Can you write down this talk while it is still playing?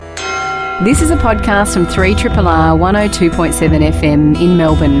This is a podcast from 3RRR 102.7 FM in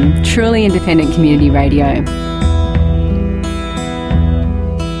Melbourne, truly independent community radio.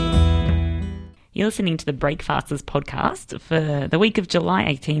 You're listening to the Breakfasters podcast for the week of July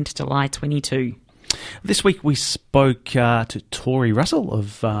 18 to July 22. This week we spoke to Tori Russell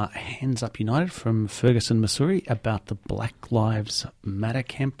of Hands Up United from Ferguson, Missouri, about the Black Lives Matter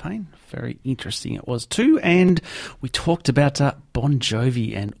campaign. Very interesting it was too. And we talked about Bon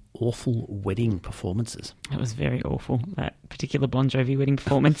Jovi and awful wedding performances. It was very awful, that particular Bon Jovi wedding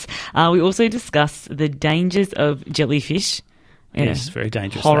performance. We also discussed the dangers of jellyfish. Yeah, yes, very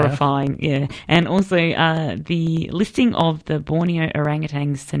dangerous. Horrifying, yeah. And also the listing of the Borneo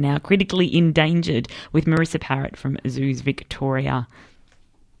orangutans to now critically endangered with Marissa Parrott from Zoos Victoria.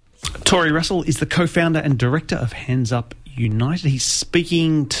 Tori Russell is the co-founder and director of Hands Up United. He's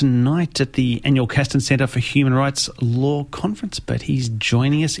speaking tonight at the annual Caston Centre for Human Rights Law Conference, but he's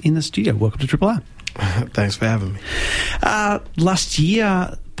joining us in the studio. Welcome to Triple R. Thanks for having me. Last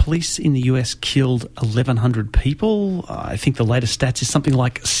year, police in the US killed 1,100 people. I think the latest stats is something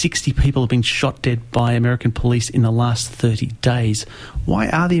like 60 people have been shot dead by American police in the last 30 days. Why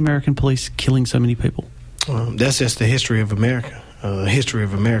are the American police killing so many people? That's just the history of America. The history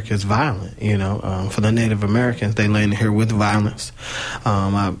of America is violent, For the Native Americans, they landed here with violence.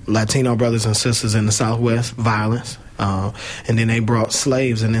 Our Latino brothers and sisters in the Southwest, violence. And then they brought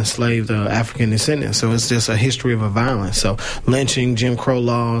slaves and enslaved African descendants. So it's just a history of a violence. So lynching, Jim Crow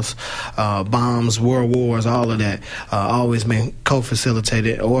laws, bombs, world wars, all of that always been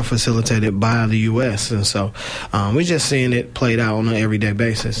co-facilitated or facilitated by the U.S. And so we're just seeing it played out on an everyday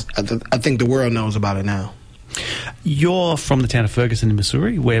basis. I think the world knows about it now. You're from the town of Ferguson in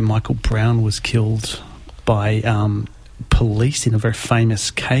Missouri, where Michael Brown was killed by police in a very famous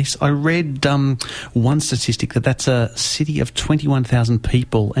case. I read one statistic that's a city of 21,000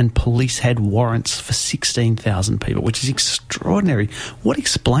 people and police had warrants for 16,000 people, which is extraordinary. What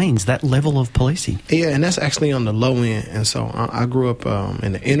explains that level of policing? Yeah, and that's actually on the low end. And so I grew up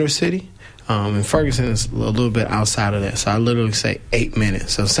in the inner city. And Ferguson is a little bit outside of that, so I literally say 8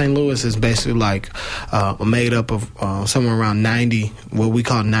 minutes. So St. Louis is basically like made up of somewhere around 90, what we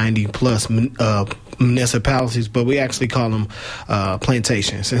call 90-plus municipalities, but we actually call them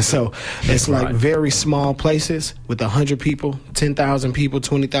plantations. And so it's like very small places with 100 people, 10,000 people,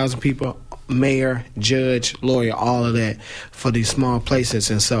 20,000 people, mayor, judge, lawyer, all of that for these small places.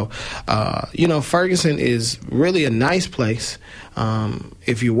 And so, Ferguson is really a nice place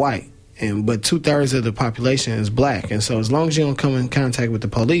if you're white. But 2/3 of the population is black. And so as long as you don't come in contact with the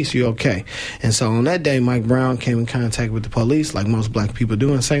police, you're okay. And so on that day, Mike Brown came in contact with the police, like most black people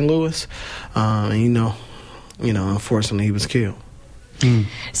do in St. Louis. And, unfortunately, he was killed. Mm.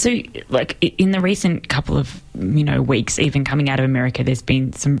 So, like, in the recent couple of, weeks, even coming out of America, there's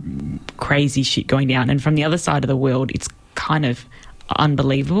been some crazy shit going down. And from the other side of the world, it's kind of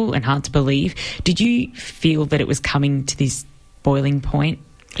unbelievable and hard to believe. Did you feel that it was coming to this boiling point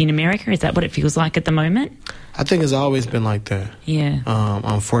in America? Is that what it feels like at the moment? I think it's always been like that. Yeah.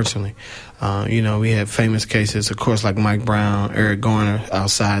 Unfortunately. We had famous cases, of course, like Mike Brown, Eric Garner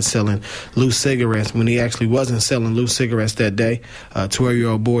outside selling loose cigarettes when he actually wasn't selling loose cigarettes that day.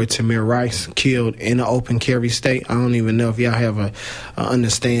 12-year-old boy, Tamir Rice, killed in an open carry state. I don't even know if y'all have a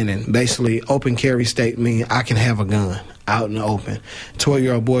understanding. Basically, open carry state means I can have a gun out in the open.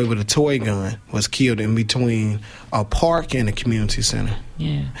 12-year-old boy with a toy gun was killed in between a park and a community center.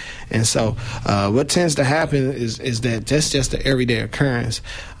 Yeah. And so what tends to happen is that that's just an everyday occurrence.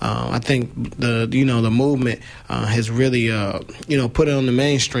 I think the movement has really put it on the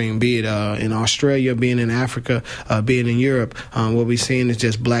mainstream, be it in Australia, being in Africa, being in Europe. What we're seeing is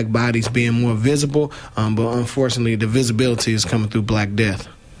just black bodies being more visible, but unfortunately the visibility is coming through black death.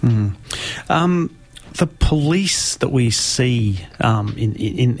 Mm-hmm. The police that we see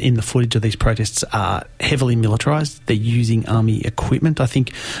in the footage of these protests are heavily militarised. They're using army equipment. I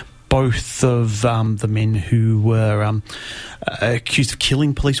think both of the men who were accused of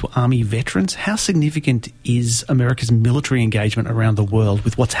killing police were Army veterans. How significant is America's military engagement around the world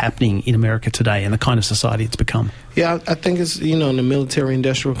with what's happening in America today and the kind of society it's become? Yeah, I think it's, in the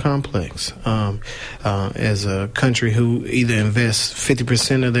military-industrial complex. As a country who either invests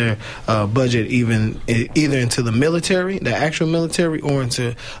 50% of their budget either into the military, the actual military, or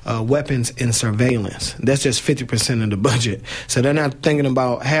into weapons and surveillance. That's just 50% of the budget. So they're not thinking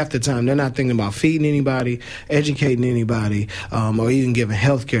about half the the time, they're not thinking about feeding anybody, educating anybody, or even giving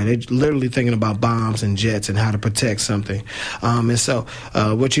health care. They're literally thinking about bombs and jets and how to protect something. And so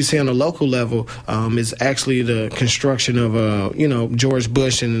what you see on the local level is actually the construction of, George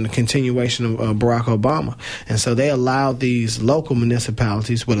Bush and the continuation of Barack Obama. And so they allowed these local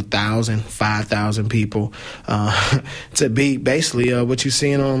municipalities with 1,000, 5,000 people to be basically what you're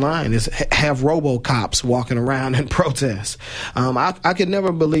seeing online is have robo-cops walking around and protest. I could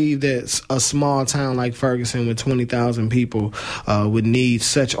never believe that a small town like Ferguson with 20,000 people would need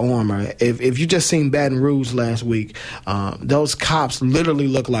such armor. If you just seen Baton Rouge last week, those cops literally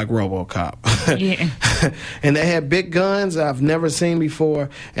look like RoboCop. Yeah. And they had big guns I've never seen before.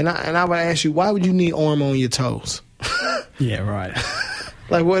 And I would ask you, why would you need armor on your toes? Yeah, right.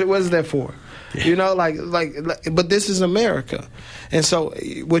 Like, what is that for? Yeah. You know, but this is America. And so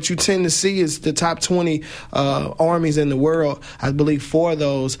what you tend to see is the top 20 armies in the world. I believe 4 of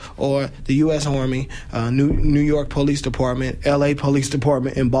those are the U.S. Army, New York Police Department, L.A. Police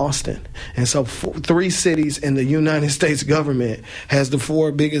Department, and Boston. And so 3 cities in the United States government has the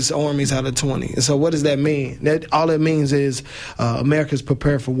 4 biggest armies out of 20. And so what does that mean? All it means is America's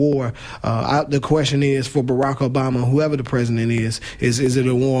prepared for war. The question is for Barack Obama, whoever the president is it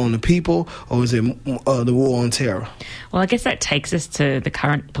a war on the people or is it the war on terror? Well, I guess that takes us to the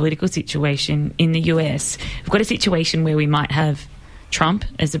current political situation in the US. We've got a situation where we might have Trump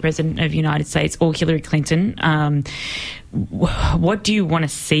as the president of the United States or Hillary Clinton. What do you want to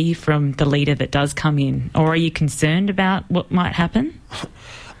see from the leader that does come in? Or are you concerned about what might happen?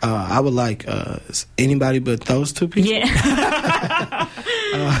 I would like anybody but those 2 people. Yeah.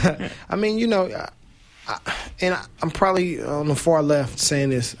 I mean, and I'm probably on the far left saying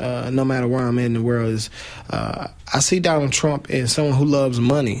this, no matter where I'm in the world, is I see Donald Trump as someone who loves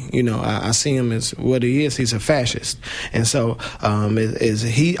money. I see him as what he is. He's a fascist. And so all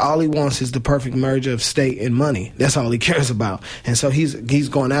he wants is the perfect merger of state and money. That's all he cares about. And so he's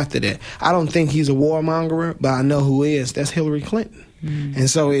going after that. I don't think he's a warmonger, but I know who is. That's Hillary Clinton. And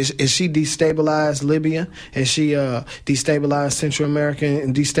so is she destabilized Libya? Has she destabilized Central America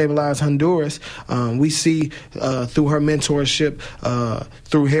and destabilized Honduras? We see through her mentorship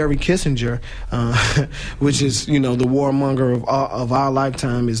through Harry Kissinger, which is, the warmonger of our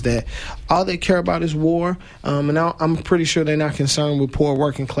lifetime, is that all they care about is war. And I'm pretty sure they're not concerned with poor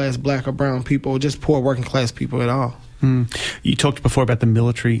working class black or brown people or just poor working class people at all. You talked before about the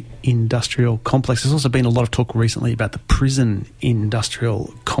military-industrial complex. There's also been a lot of talk recently about the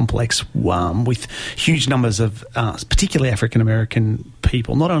prison-industrial complex with huge numbers of particularly African-American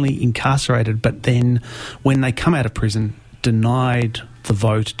people, not only incarcerated, but then when they come out of prison, denied the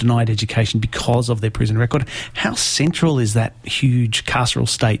vote, denied education because of their prison record. How central is that huge carceral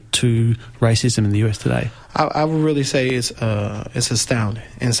state to racism in the US today? I would really say it's astounding.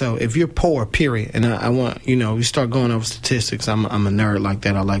 And so if you're poor, period, and I want, we start going over statistics. I'm a nerd like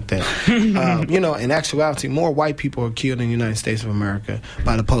that. I like that. In actuality, more white people are killed in the United States of America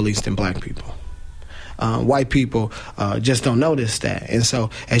by the police than black people. White people just don't notice that. And so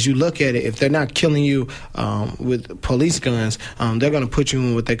as you look at it, if they're not killing you with police guns, they're going to put you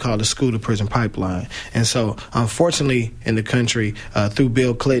in what they call the school to prison pipeline. And so unfortunately in the country, through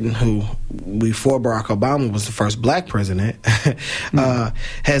Bill Clinton, who before Barack Obama was the first black president,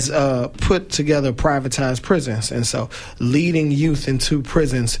 has put together privatized prisons. And so leading youth into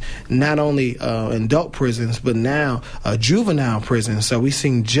prisons, not only adult prisons, but now juvenile prisons. So we've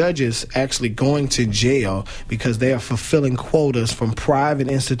seen judges actually going to jail because they are fulfilling quotas from private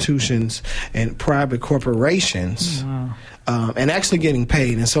institutions and private corporations. Wow. And actually getting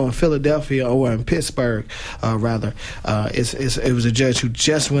paid. And so in Philadelphia, or in Pittsburgh, rather, it was a judge who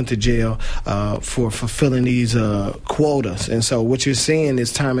just went to jail for fulfilling these quotas. And so what you're seeing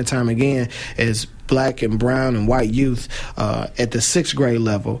is time and time again is black and brown and white youth at the 6th grade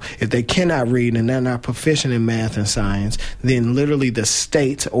level, if they cannot read and they're not proficient in math and science, then literally the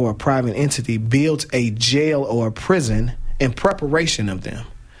state or a private entity builds a jail or a prison in preparation of them.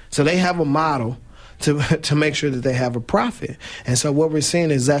 So they have a model to make sure that they have a profit. And so what we're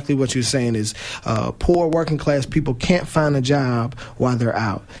seeing is exactly what you're saying is poor working class people can't find a job while they're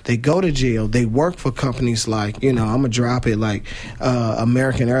out. They go to jail. They work for companies like, I'm going to drop it, like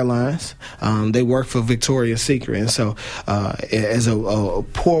American Airlines. They work for Victoria's Secret. And so as a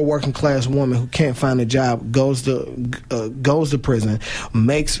poor working class woman who can't find a job, goes to prison,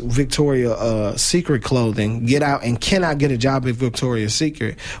 makes Victoria's Secret clothing, get out and cannot get a job at Victoria's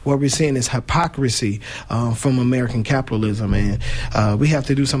Secret. What we're seeing is hypocrisy from American capitalism, and we have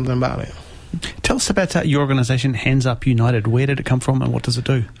to do something about it. Tell us about your organisation, Hands Up United. Where did it come from and what does it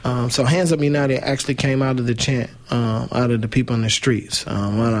do? So Hands Up United actually came out of the chant, out of the people in the streets.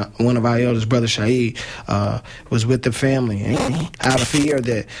 One of our elders, Brother Shaheed, was with the family. And out of fear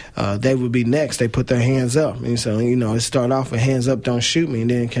that they would be next, they put their hands up. And so, it started off with hands up, don't shoot me, and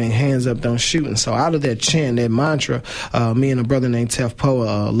then it came hands up, don't shoot. And so out of that chant, that mantra, me and a brother named Tef Poe,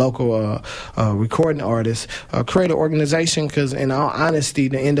 a local recording artist, created an organization because, in all honesty,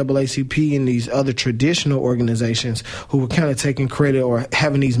 the NAACP and these other traditional organizations who were kind of taking credit or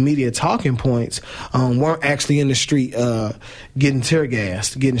having these media talking points weren't actually in the street getting tear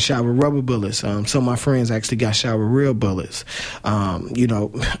gassed, getting shot with rubber bullets. Some of my friends actually got shot with real bullets.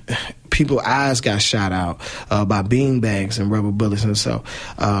 People's eyes got shot out by beanbags and rubber bullets. And so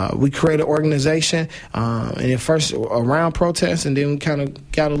we created an organization, and at first around protests, and then we kind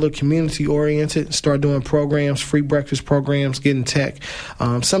of got a little community-oriented, started doing programs, free breakfast programs, getting tech,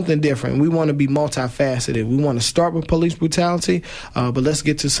 something different. We want to be multifaceted. We want to start with police brutality, but let's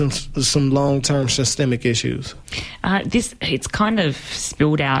get to some long-term systemic issues. It's kind of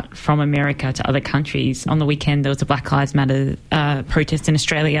spilled out from America to other countries. On the weekend, there was a Black Lives Matter protest in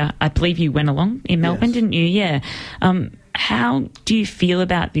Australia. I believe you went along in Melbourne, yes. Didn't you? Yeah. How do you feel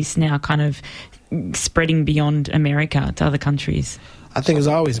about this now kind of spreading beyond America to other countries? I think it's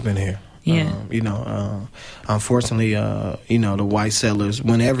always been here. Yeah. Unfortunately, the white settlers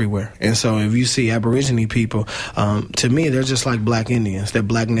went everywhere. And so if you see Aborigine people, to me, they're just like black Indians. They're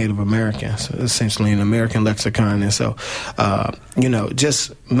black Native Americans, essentially an American lexicon. And so,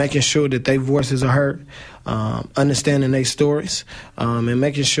 just making sure that their voices are heard, understanding their stories, and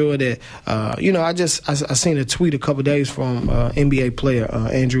making sure that, I seen a tweet a couple days from NBA player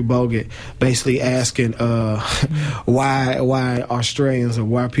Andrew Bogut, basically asking why Australians or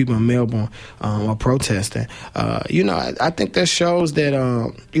why people in Melbourne are protesting. I think that shows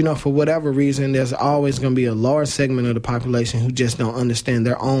that, for whatever reason, there's always going to be a large segment of the population who just don't understand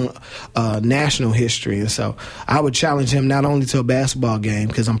their own national history. And so I would challenge him not only to a basketball game,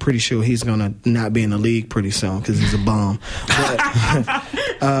 because I'm pretty sure he's going to not be in the league pretty soon because he's a bum. But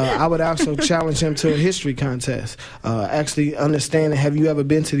I would also challenge him to a history contest. Actually understanding, have you ever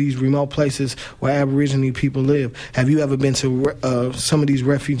been to these remote places where Aborigine people live? Have you ever been to some of these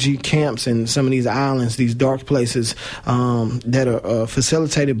refugee camps and some of these islands, these dark places that are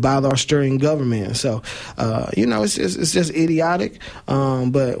facilitated by the Australian government? So, it's just idiotic.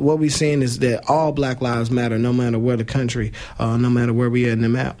 But what we're seeing is that all Black lives matter, no matter where the country, no matter where we are in the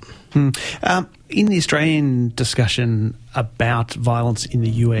map. In the Australian discussion about violence in the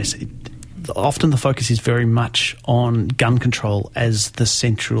US, often the focus is very much on gun control as the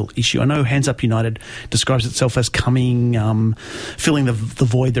central issue. I know Hands Up United describes itself as filling the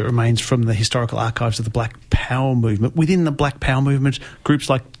void that remains from the historical archives of the Black Power movement. Within the Black Power movement, groups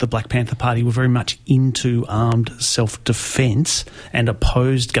like the Black Panther Party were very much into armed self-defence and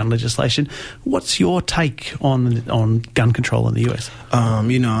opposed gun legislation. What's your take on gun control in the US? I'm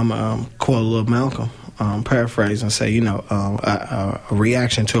quote a little Malcolm. Paraphrase and say, a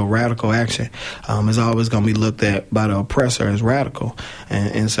reaction to a radical action is always going to be looked at by the oppressor as radical.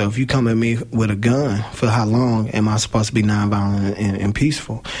 And so if you come at me with a gun, for how long am I supposed to be nonviolent and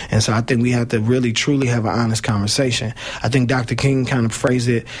peaceful? And so I think we have to really, truly have an honest conversation. I think Dr. King kind of phrased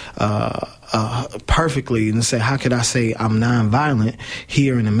it perfectly and say, how could I say I'm nonviolent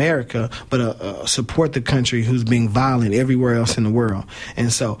here in America, but support the country who's being violent everywhere else in the world?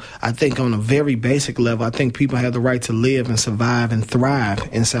 And so I think on a very basic level, I think people have the right to live and survive and thrive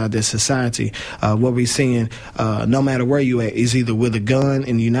inside this society. What we're seeing, no matter where you at, is either with a gun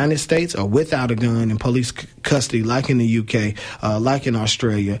in the United States or without a gun in police custody, like in the UK, like in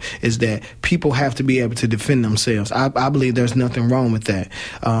Australia, is that people have to be able to defend themselves. I believe there's nothing wrong with that.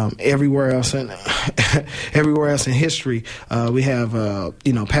 Everywhere else in history, we have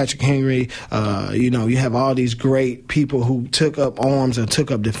Patrick Henry. You have all these great people who took up arms or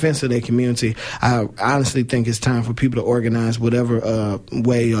took up defense of their community. I honestly think it's time for people to organize whatever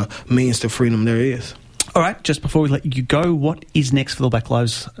way or means to freedom there is. All right, just before we let you go, what is next for the Black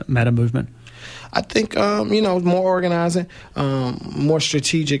Lives Matter movement? I think, more organizing, more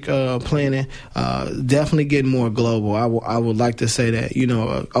strategic planning, definitely getting more global. I would like to say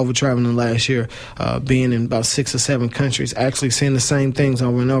that, over traveling last year, being in about 6 or 7 countries, actually seeing the same things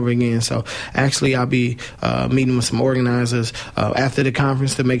over and over again. So actually I'll be meeting with some organizers after the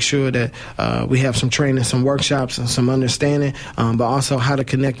conference to make sure that we have some training, some workshops, and some understanding, but also how to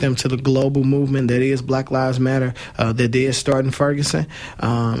connect them to the global movement that is Black Lives Matter, that is starting Ferguson.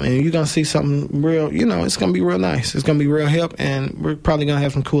 And you're going to see something some real, it's going to be real nice. It's going to be real hip, and we're probably going to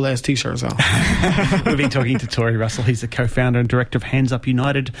have some cool-ass T-shirts on. We've been talking to Tory Russell. He's the co-founder and director of Hands Up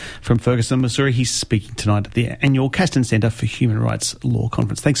United from Ferguson, Missouri. He's speaking tonight at the annual Caston Centre for Human Rights Law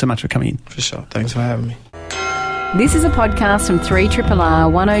Conference. Thanks so much for coming in. For sure. Thanks for having me. This is a podcast from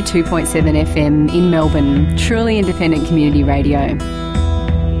 3RRR 102.7 FM in Melbourne, truly independent community radio.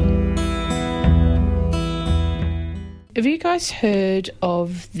 Have you guys heard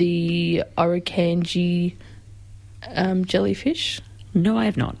of the Orichanchi jellyfish? No, I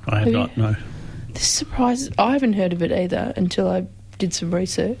have not. I have not, no. This surprises... I haven't heard of it either until I did some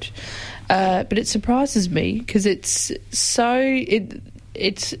research. But it surprises me because it's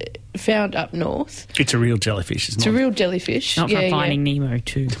found up north. It's a real jellyfish, isn't it? It's a real jellyfish. Not from Finding Nemo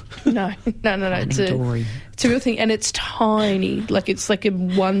too. No. It's a real thing, and it's tiny. Like it's like a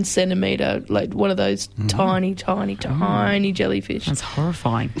 1 centimetre, like one of those tiny jellyfish. That's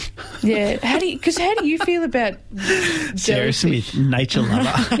horrifying. Yeah. How do you feel about Sarah jellyfish? Smith, nature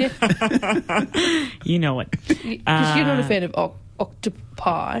lover. You know it. Because you're not a fan of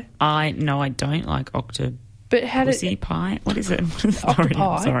octopi. I don't like octopus. But how does pie? What is it?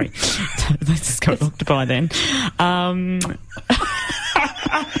 Octopi. Sorry. Let's just go octopi then.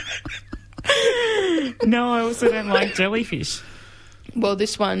 No, I also don't like jellyfish. Well,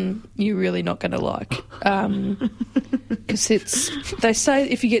 this one you're really not going to like, because they say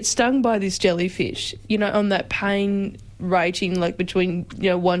if you get stung by this jellyfish, on that pain rating, like between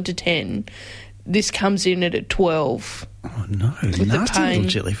 1 to 10, this comes in at a 12. Oh no, nasty little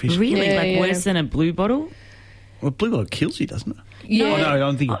jellyfish. Really, worse than a blue bottle. Well, blue bottle kills you, doesn't it? Yeah. Oh, no, I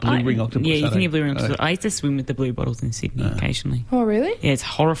don't think blue ring octopus. Yeah, you think of blue ring octopus. I used to swim with the blue bottles in Sydney occasionally. Oh, really? Yeah, it's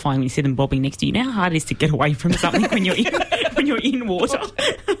horrifying when you see them bobbing next to you. You know how hard it is to get away from something when you're in water.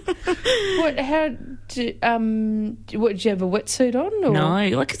 What? How? Did you have a wetsuit on? Or?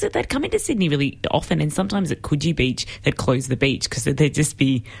 No, like I said, they'd come into Sydney really often, and sometimes at Coogee Beach they'd close the beach because there'd just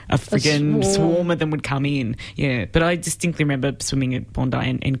be a friggin' swarm of them would come in. Yeah, but I distinctly remember swimming at Bondi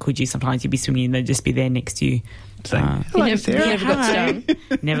and Coogee. Sometimes you'd be swimming and they'd just be there next to you. You never got stung?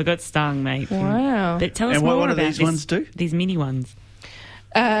 Never got stung, mate. Wow. But tell us and more what about do these ones do? These mini ones.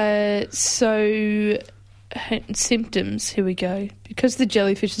 Symptoms, here we go. Because the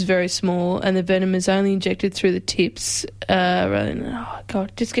jellyfish is very small and the venom is only injected through the tips, rather than,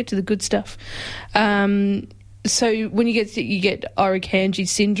 just get to the good stuff. So when you get Orichanchi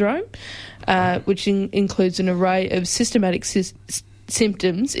syndrome, which includes an array of systematic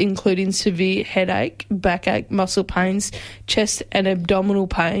symptoms, including severe headache, backache, muscle pains, chest and abdominal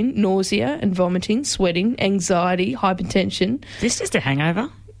pain, nausea and vomiting, sweating, anxiety, hypertension. Is this just a hangover?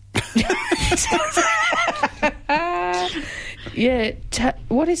 Yeah.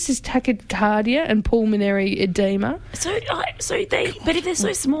 What is this? Tachycardia and pulmonary edema. But if they're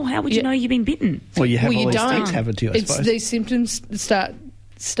so small, how would you know you've been bitten? Well, you have all these don't. things happen to you, I suppose. These symptoms start.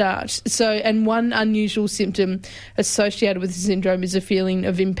 So, and one unusual symptom associated with the syndrome is a feeling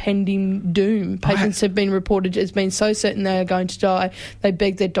of impending doom. Patients have been reported as being so certain they are going to die, they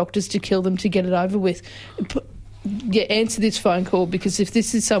beg their doctors to kill them to get it over with. Answer this phone call, because if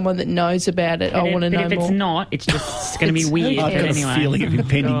this is someone that knows about it, I want to know more. But if it's not, it's just going to be weird. I've got anyway. a feeling of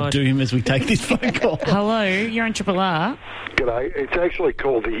impending doom as we take this phone call. Hello, you're on Triple R. G'day. It's actually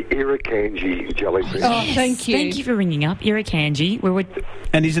called the Irukandji jellyfish. Oh, thank you. Thank you for ringing up. Irukandji.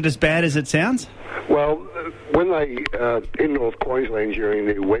 And is it as bad as it sounds? Well, when they, in North Queensland during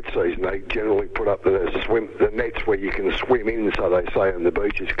the wet season, they generally put up the nets where you can swim in, so they say, on the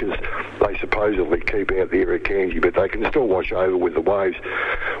beaches, because they supposedly keep out the Irukandji, but they can still wash over with the waves.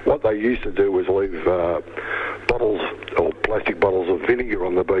 What they used to do was leave bottles or plastic bottles of vinegar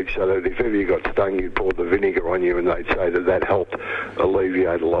on the beach, so that if ever you got stung, you'd pour the vinegar on you, and they'd say that helped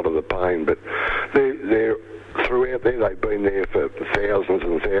alleviate a lot of the pain. But they're throughout there, they've been there for thousands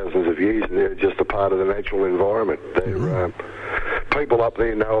and thousands of years, and they're just a part of the natural environment. People up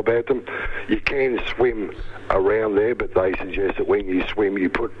there know about them. You can swim around there, but they suggest that when you swim, you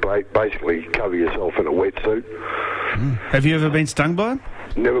basically cover yourself in a wetsuit. Have you ever been stung by them?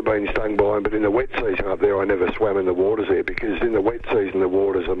 Never been stung by them, but in the wet season up there, I never swam in the waters there, because in the wet season the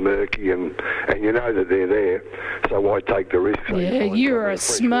waters are murky, and you know that they're there, so why take the risk? So you're a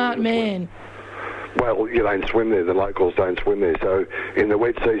smart man. Well, you don't swim there. The locals don't swim there. So in the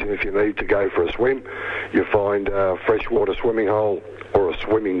wet season, if you need to go for a swim, you find a freshwater swimming hole or a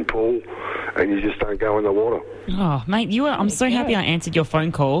swimming pool, and you just don't go in the water. Oh, mate, I'm so happy I answered your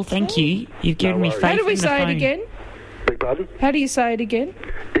phone call. Thank you. You've given me faith in the phone. How do we say it again? Big pardon? How do you say it again?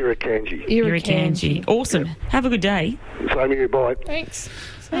 Irukandji. Irukandji. Awesome. Have a good day. Same here, bye. Thanks.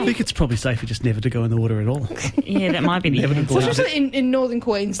 I think it's probably safer just never to go in the water at all. Yeah, that might be the evidence. Well, especially in northern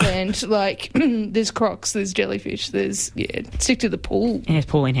Queensland, like, there's crocs, there's jellyfish, stick to the pool. Yeah, it's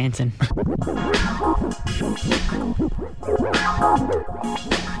Pauline Hanson.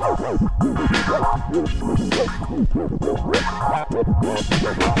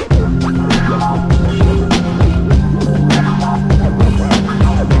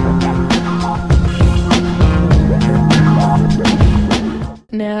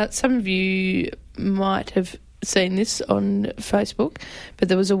 Now, some of you might have seen this on Facebook, but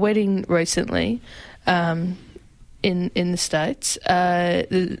there was a wedding recently in the States.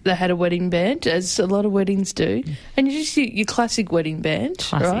 They had a wedding band, as a lot of weddings do, and you just your classic wedding band,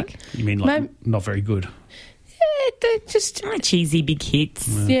 Classic. right? You mean not very good? Yeah, they're just Cheesy big hits.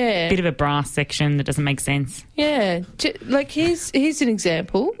 yeah, Bit of a brass section that doesn't make sense. yeah. Like here's an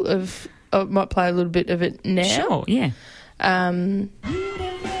example of. I might play a little bit of it now. Sure, yeah. Um,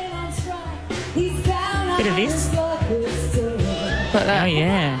 Bit of this. like that. Oh,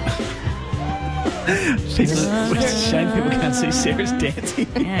 yeah. It's a shame people can't see Sarah's dancing.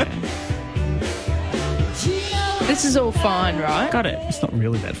 Yeah. This is all fine, right? Got it. It's not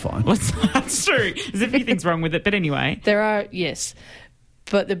really that fine. That's true. There's a few things wrong with it, but anyway. There are, yes.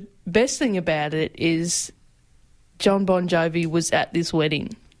 But the best thing about it is John Bon Jovi was at this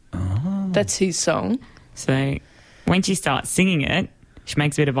wedding. Oh. That's his song. So when she starts singing it, she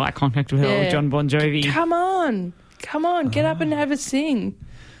makes a bit of eye contact with Yeah. John Bon Jovi. Come on, get up and have a sing.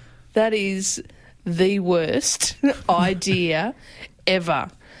 That is the worst idea ever.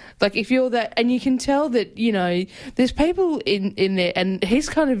 Like, if you're that, and you can tell that, you know, there's people in there, and he's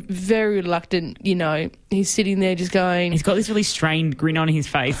kind of very reluctant, you know, he's sitting there just going... He's got this really strained grin on his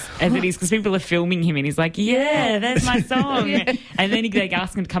face as it is, because people are filming him, and he's like, yeah, that's my song. Yeah. And then they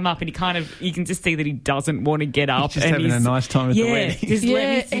ask him to come up, and you can just see that he doesn't want to get up. He's just having a nice time at the wedding. Just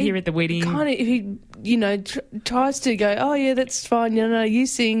let me sit here at the wedding. Kind of, if he, you know, tries to go, oh, yeah, that's fine, no, you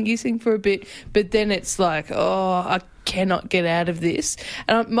sing for a bit, but then it's like, oh, I cannot get out of this.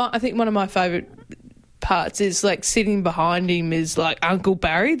 And I think one of my favourite parts is like sitting behind him is like Uncle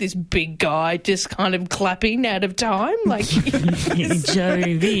Barry, this big guy just kind of clapping out of time, like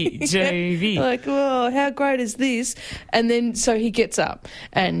Jovi. like, whoa, how great is this? And then so he gets up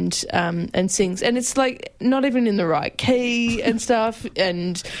and sings, and it's like not even in the right key and stuff.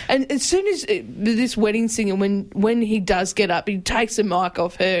 And as soon as this wedding singer, when he does get up, he takes the mic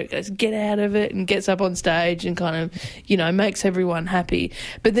off her, goes, get out of it, and gets up on stage and kind of, you know, makes everyone happy.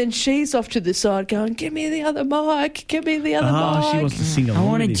 But then she's off to the side going, give me the other mic, give me the other mic. She wants to sing along. I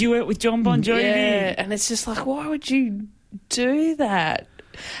want to with him. duet with John Bon Jovi. Yeah, and it's just like, why would you do that?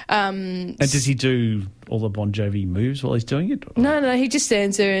 And does he do all the Bon Jovi moves while he's doing it? No, he just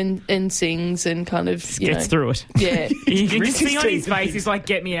stands there and sings and kind of Gets through it. Yeah, You can Grit just see his on his teeth. face, he's like,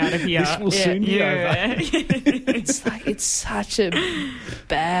 get me out of here. This will soon be over. it's like it's such a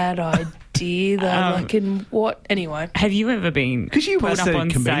bad idea though. Like, in what anyway? Have you ever been Because you pulled must up have on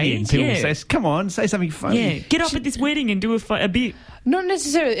comedians. stage? People Yeah. say, come on, say something funny. Yeah, get up at this wedding and do a bit. Not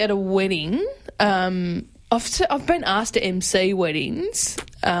necessarily at a wedding. I've been asked to MC weddings.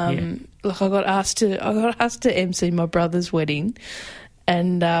 Like I got asked to MC my brother's wedding,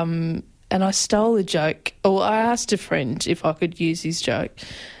 and I stole a joke. Or I asked a friend if I could use his joke.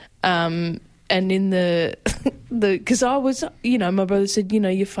 And in the because I was, you know, my brother said, you know,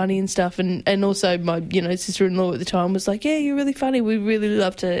 you're funny and stuff, and also my, you know, sister-in-law at the time was like, yeah, you're really funny. We'd really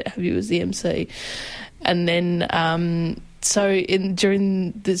love to have you as the MC. And then so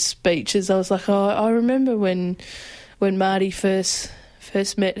during the speeches, I was like, oh, I remember when Marty first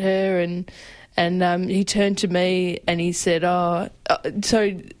met her, and he turned to me and he said,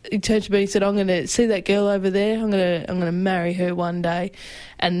 so he turned to me and said, I'm going to see that girl over there. I'm going to marry her one day.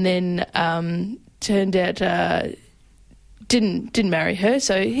 And then turned out didn't marry her.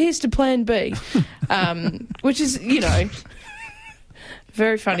 So here's to plan B, which is, you know,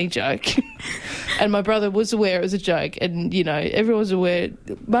 very funny joke. And my brother was aware it was a joke, and, you know, everyone was aware.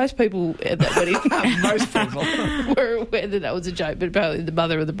 Most people at that wedding were aware that was a joke, but apparently the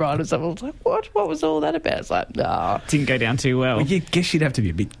mother of the bride or someone was like, what was all that about? It's like, nah. Didn't go down too well. I guess you'd have to be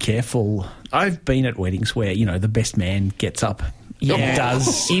a bit careful. I've been at weddings where, you know, the best man gets up,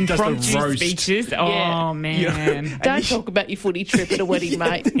 does impromptu the roast. speeches. Yeah. Oh man, Don't talk about your footy trip at a wedding,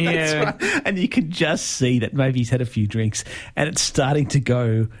 mate. yeah. That's right. And you can just see that maybe he's had a few drinks and it's starting to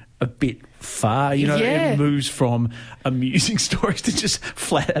go a bit far. You know, Yeah. it moves from amusing stories to just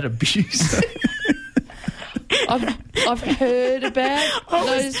flat out abuse. I've heard about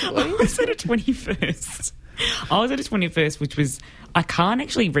those I weddings. was at a 21st. I was at a 21st, which was, I can't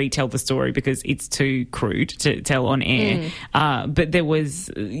actually retell the story because it's too crude to tell on air. But it was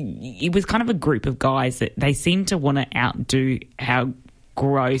kind of a group of guys that they seemed to want to outdo how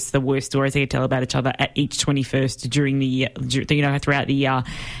gross the worst stories they could tell about each other at each 21st during the year, throughout the year.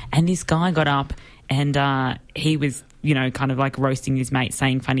 And this guy got up and he was, kind of like roasting his mate,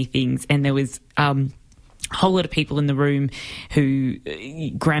 saying funny things. And there was a whole lot of people in the room who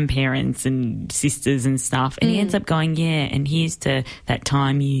grandparents and sisters and stuff. And he ends up going, yeah, and here's to that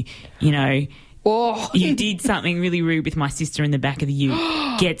time you did something really rude with my sister in the back of the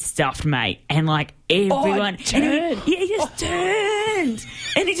ute. Get stuffed, mate. And like everyone, he just turned,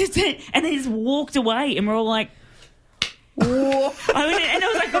 and he just turned, and they just walked away, and we're all like, whoa. And it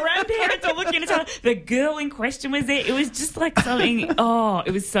was like grandparents all looking at each other. The girl in question was there. It was just like something. Oh,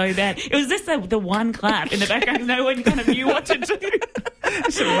 it was so bad. It was just the one clap in the background. No one kind of knew what to do.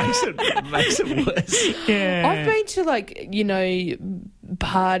 So it makes it worse. Yeah, I've been to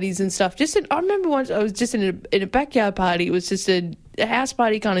parties and stuff. I remember once I was just in a backyard party. It was just a house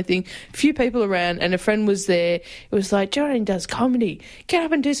party kind of thing. A few people around, and a friend was there. It was like, Jordan does comedy. Get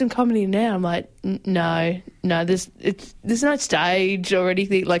up and do some comedy now. I'm like, no. There's no stage or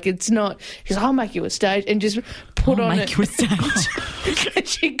anything. Like, it's not. Because I'll make you a stage and just put on it. You a stage.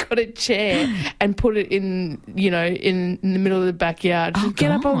 She got a chair and put it in the middle of the backyard.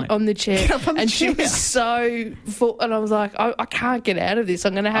 Get up on the chair. She was so full, and I was like, I can't get out of this.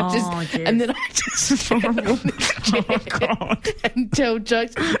 I'm going to have to. And then I just stand on the chair and tell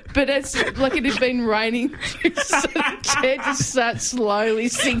jokes. But it's like it had been raining, so the chair just starts slowly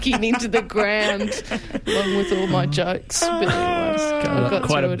sinking into the ground along with all my jokes. But anyways, I got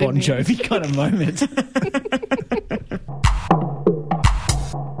quite a Bon Jovi kind of moment.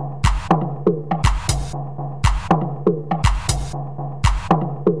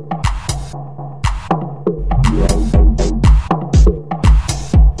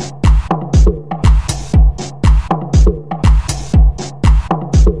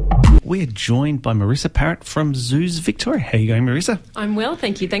 We're joined by Marissa Parrott from Zoos Victoria. How are you going, Marissa? I'm well,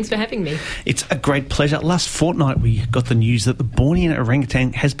 thank you. Thanks for having me. It's a great pleasure. Last fortnight we got the news that the Bornean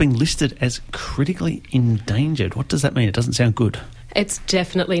orangutan has been listed as critically endangered. What does that mean? It doesn't sound good. It's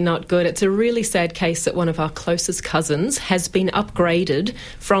definitely not good. It's a really sad case that one of our closest cousins has been upgraded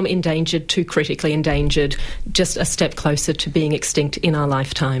from endangered to critically endangered, just a step closer to being extinct in our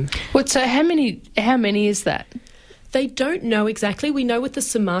lifetime. So how many is that? They don't know exactly. We know with the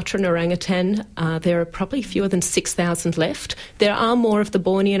Sumatran orangutan, there are probably fewer than 6,000 left. There are more of the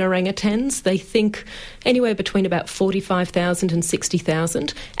Bornean orangutans. They think anywhere between about 45,000 and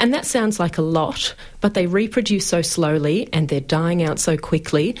 60,000. And that sounds like a lot, but they reproduce so slowly and they're dying out so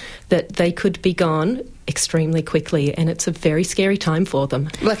quickly that they could be gone extremely quickly. And it's a very scary time for them.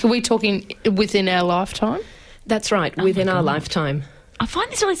 Like, are we talking within our lifetime? That's right, within our lifetime. I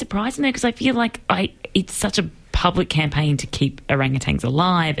find this really surprising though, because I feel like it's such a public campaign to keep orangutans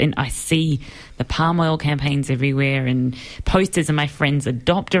alive, and I see the palm oil campaigns everywhere and posters of my friends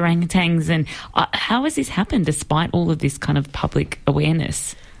adopt orangutans, and how has this happened despite all of this kind of public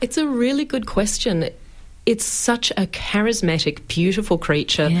awareness? It's a really good question. It's such a charismatic, beautiful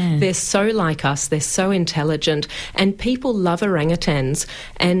creature. Yeah. They're so like us. They're so intelligent. And people love orangutans.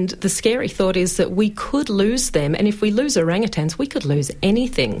 And the scary thought is that we could lose them. And if we lose orangutans, we could lose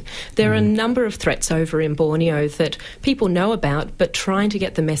anything. There are a number of threats over in Borneo that people know about, but trying to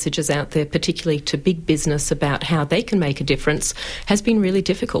get the messages out there, particularly to big business about how they can make a difference, has been really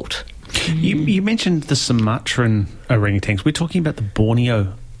difficult. You mentioned the Sumatran orangutans. We're talking about the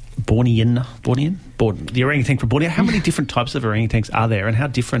Bornean, the orangutan from Borneo. How many different types of orangutans are there, and how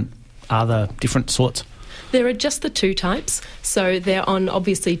different are the different sorts? There are just the two types, so they're on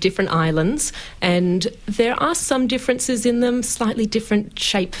obviously different islands, and there are some differences in them, slightly different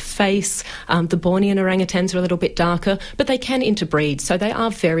shape, face. The Bornean orangutans are a little bit darker, but they can interbreed, so they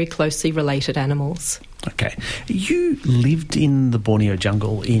are very closely related animals. Okay. You lived in the Borneo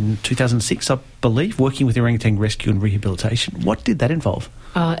jungle in 2006, I believe, working with orangutan rescue and rehabilitation. What did that involve?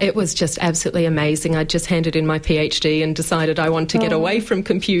 It was just absolutely amazing. I just handed in my PhD and decided I wanted to get away from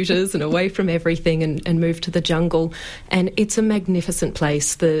computers and away from everything and move to the jungle. And it's a magnificent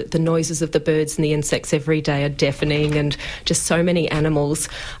place. The noises of the birds and the insects every day are deafening, and just so many animals.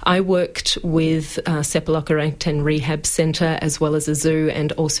 I worked with Sepalok Orangutan Rehab Centre as well as a zoo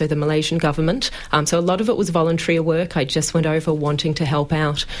and also the Malaysian government. So a lot of it was voluntary work. I just went over wanting to help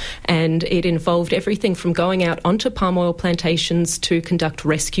out. And it involved everything from going out onto palm oil plantations to conduct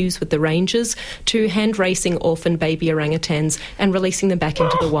rescues with the rangers to hand racing orphan baby orangutans and releasing them back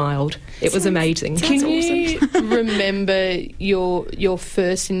into the wild. It was amazing. Can you remember your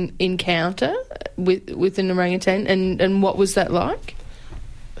first encounter with an orangutan, and what was that like?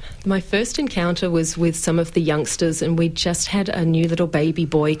 My first encounter was with some of the youngsters, and we just had a new little baby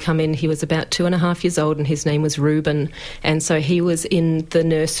boy come in. He was about 2.5 years old, and his name was Reuben. And so he was in the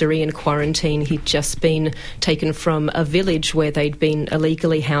nursery in quarantine. He'd just been taken from a village where they'd been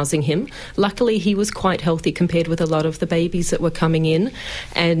illegally housing him. Luckily, he was quite healthy compared with a lot of the babies that were coming in,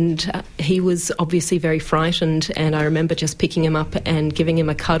 and he was obviously very frightened. And I remember just picking him up and giving him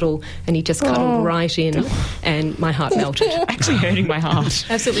a cuddle, and he just cuddled right in, and my heart melted. Actually hurting my heart.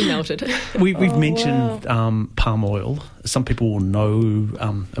 Absolutely melted. We've mentioned palm oil. Some people will know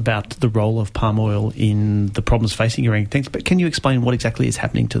about the role of palm oil in the problems facing orangutans, but can you explain what exactly is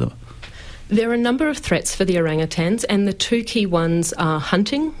happening to them? There are a number of threats for the orangutans, and the two key ones are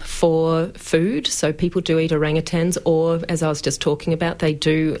hunting for food. So people do eat orangutans, or, as I was just talking about, they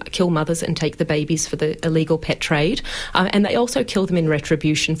do kill mothers and take the babies for the illegal pet trade. And they also kill them in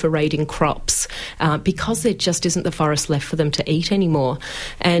retribution for raiding crops because there just isn't the forest left for them to eat anymore.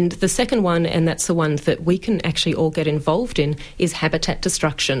 And the second one, and that's the one that we can actually all get involved in, is habitat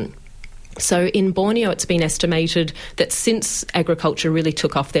destruction. So in Borneo, it's been estimated that since agriculture really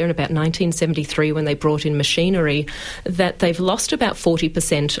took off there in about 1973 when they brought in machinery, that they've lost about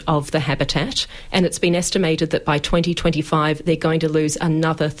 40% of the habitat, and it's been estimated that by 2025 they're going to lose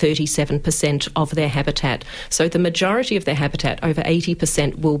another 37% of their habitat. So the majority of their habitat, over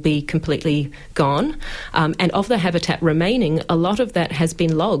 80%, will be completely gone. And of the habitat remaining, a lot of that has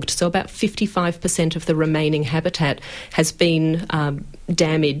been logged. So about 55% of the remaining habitat has been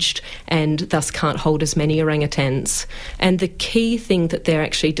damaged and thus can't hold as many orangutans. And the key thing that they're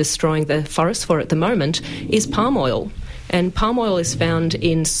actually destroying the forest for at the moment is palm oil. And palm oil is found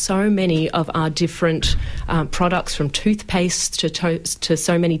in so many of our different products, from toothpaste to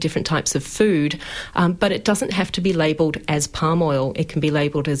so many different types of food, but it doesn't have to be labelled as palm oil. It can be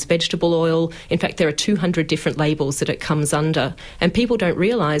labelled as vegetable oil. In fact, there are 200 different labels that it comes under. And people don't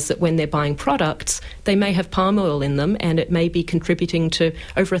realise that when they're buying products, they may have palm oil in them, and it may be contributing to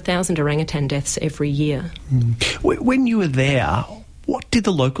over 1,000 orangutan deaths every year. When you were there, what did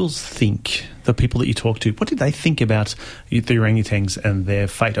the locals think, the people that you talked to? What did they think about the orangutans and their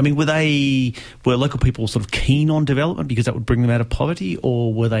fate? I mean, were local people sort of keen on development because that would bring them out of poverty,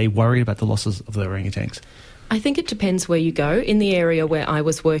 or were they worried about the losses of the orangutans? I think it depends where you go. In the area where I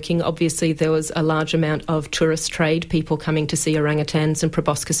was working, obviously there was a large amount of tourist trade, people coming to see orangutans and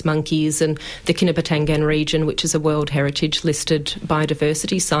proboscis monkeys, and the Kinabatangan region, which is a World Heritage listed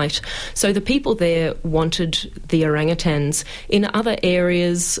biodiversity site. So the people there wanted the orangutans. In other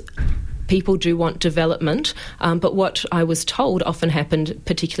areas, people do want development, but what I was told often happened,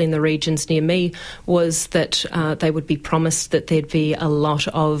 particularly in the regions near me, was that they would be promised that there'd be a lot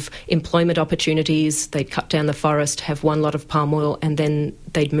of employment opportunities. They'd cut down the forest, have one lot of palm oil, and then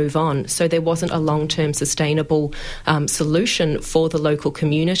they'd move on. So there wasn't a long-term sustainable solution for the local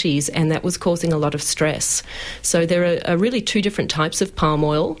communities, and that was causing a lot of stress. So there are really two different types of palm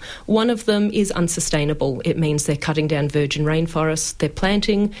oil. One of them is unsustainable. It means they're cutting down virgin rainforests, they're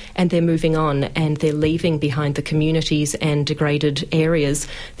planting, and they're moving on, and they're leaving behind the communities and degraded areas.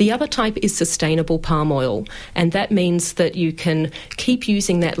 The other type is sustainable palm oil, and that means that you can keep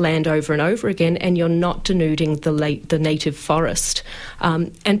using that land over and over again, and you're not denuding the native forest.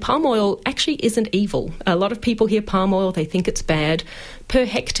 And palm oil actually isn't evil. A lot of people hear palm oil, they think it's bad. Per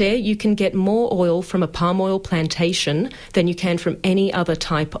hectare, you can get more oil from a palm oil plantation than you can from any other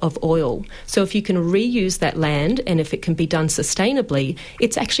type of oil. So if you can reuse that land, and if it can be done sustainably,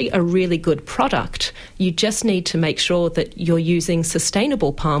 it's actually a really good product. You just need to make sure that you're using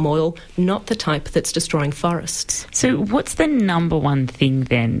sustainable palm oil, not the type that's destroying forests. So what's the number one thing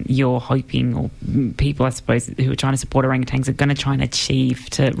then you're hoping, or people I suppose who are trying to support orangutans are going to try and achieve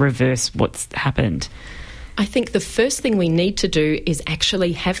to reverse what's happened? I think the first thing we need to do is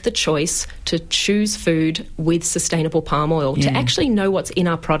actually have the choice to choose food with sustainable palm oil, to actually know what's in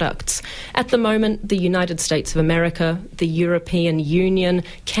our products. At the moment, the United States of America, the European Union,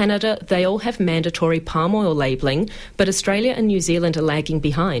 Canada, they all have mandatory palm oil labelling, but Australia and New Zealand are lagging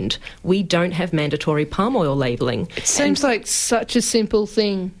behind. We don't have mandatory palm oil labelling. It seems like such a simple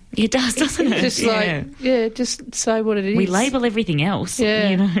thing. It does, doesn't it? Just just say what it is. We label everything else, Yeah.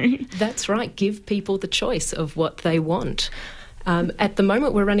 you know. That's right. Give people the choice of what they want. At the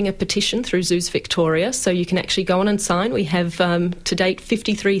moment, we're running a petition through Zoos Victoria, so you can actually go on and sign. We have, to date,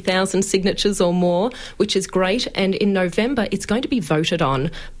 53,000 signatures or more, which is great. And in November, it's going to be voted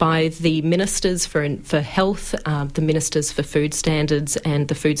on by the Ministers for Health, the Ministers for Food Standards, and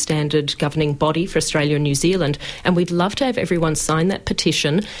the Food Standard Governing Body for Australia and New Zealand. And we'd love to have everyone sign that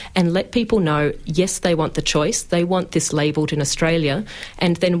petition and let people know, yes, they want the choice. They want this labelled in Australia.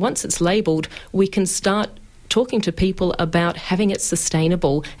 And then once it's labelled, we can start talking to people about having it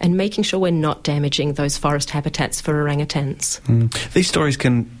sustainable and making sure we're not damaging those forest habitats for orangutans. These stories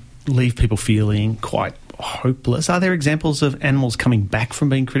can leave people feeling quite hopeless. Are there examples of animals coming back from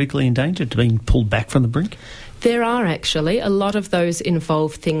being critically endangered, being pulled back from the brink? There are actually. A lot of those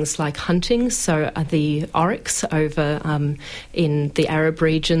involve things like hunting. So the oryx over in the Arab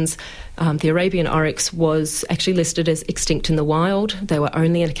regions, the Arabian oryx was actually listed as extinct in the wild. They were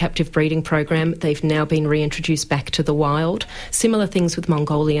only in a captive breeding program. They've now been reintroduced back to the wild. Similar things with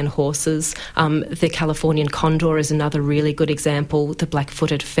Mongolian horses. The Californian condor is another really good example, the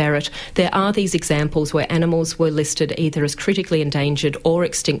black-footed ferret. There are these examples where animals were listed either as critically endangered or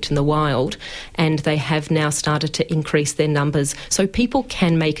extinct in the wild, and they have now started to increase their numbers. So people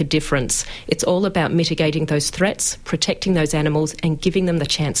can make a difference. It's all about mitigating those threats, protecting those animals, and giving them the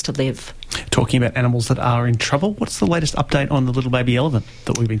chance to live. Talking about animals that are in trouble, what's the latest update on the little baby elephant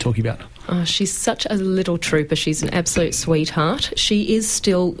that we've been talking about? Oh, she's such a little trooper. She's an absolute sweetheart. She is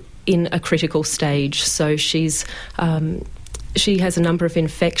still in a critical stage, so she has a number of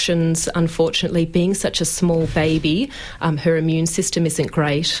infections. Unfortunately, being such a small baby, her immune system isn't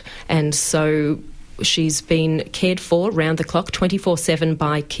great, and so she's been cared for round the clock, 24/7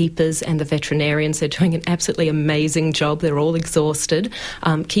 by keepers and the veterinarians. They're doing an absolutely amazing job. They're all exhausted,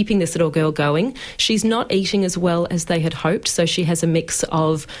 keeping this little girl going. She's not eating as well as they had hoped, so she has a mix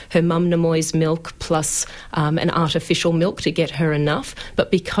of her mum Namoy's milk plus an artificial milk to get her enough. But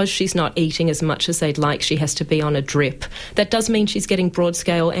because she's not eating as much as they'd like, she has to be on a drip. That does mean she's getting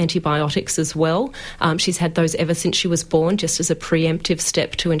broad-scale antibiotics as well. She's had those ever since she was born, just as a preemptive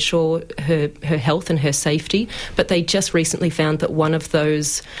step to ensure her health and her safety, but they just recently found that one of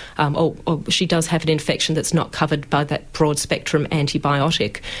those, she does have an infection that's not covered by that broad spectrum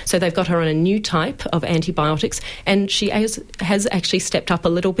antibiotic. So they've got her on a new type of antibiotics, and she has actually stepped up a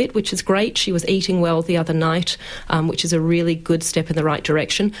little bit, which is great. She was eating well the other night, which is a really good step in the right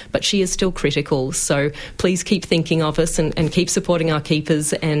direction, but she is still critical. So please keep thinking of us and keep supporting our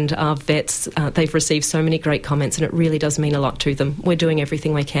keepers and our vets. They've received so many great comments, and it really does mean a lot to them. We're doing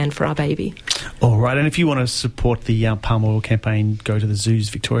everything we can for our baby. All right, and if you want to support the palm oil campaign, go to the Zoos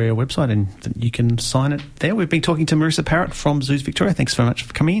Victoria website and you can sign it there. We've been talking to Marissa Parrott from Zoos Victoria. Thanks very much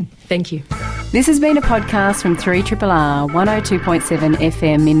for coming in. Thank you. This has been a podcast from 3RRR 102.7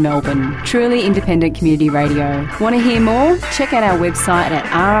 FM in Melbourne. Truly independent community radio. Want to hear more? Check out our website at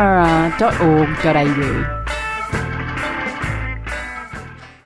rrr.org.au.